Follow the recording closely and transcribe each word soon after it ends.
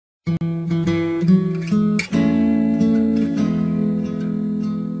When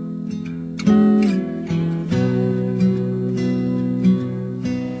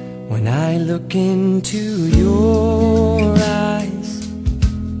I look into your eyes,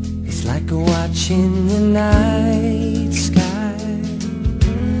 it's like watching the night sky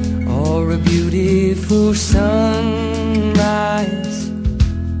or a beautiful sunrise.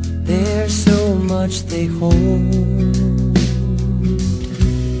 There's so much they hold,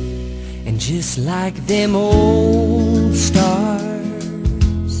 and just like them old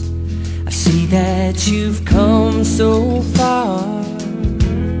stars, I see that you've come so far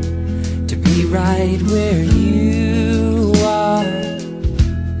to be right where you are.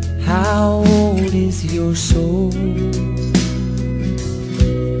 How old is your soul?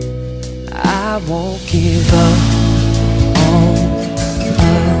 I won't give up on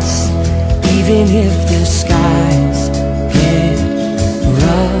us, even if the skies get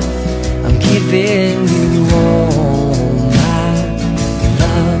rough. I'm giving you all my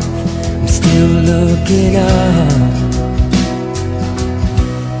love. I'm still looking up.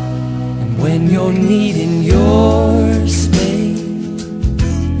 And when you're needing your space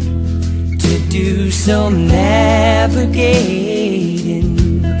to do some navigating,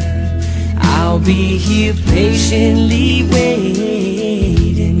 I'll be here patiently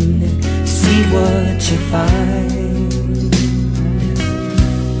waiting to see what you find.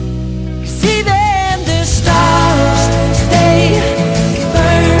 See then the stars, they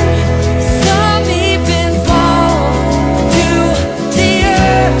burn. Some even fall to the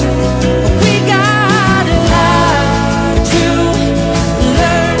earth. We got a lot to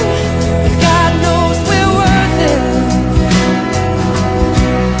learn, but God knows we're worth it.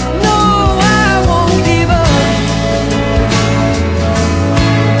 No, I won't give up.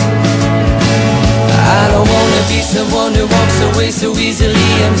 I don't wanna be someone who walks away so easily.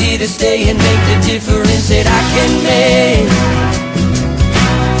 I'm here to stay and make the difference that I can make.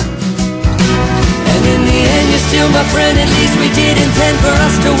 And in the end, you're still my friend. At least we did intend for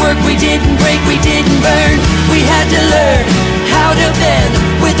us to work. We didn't break, we didn't burn. We had to learn how to bend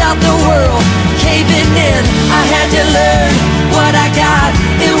without the world caving in. I had to learn what I got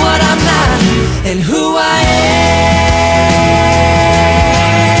and what I'm not, and who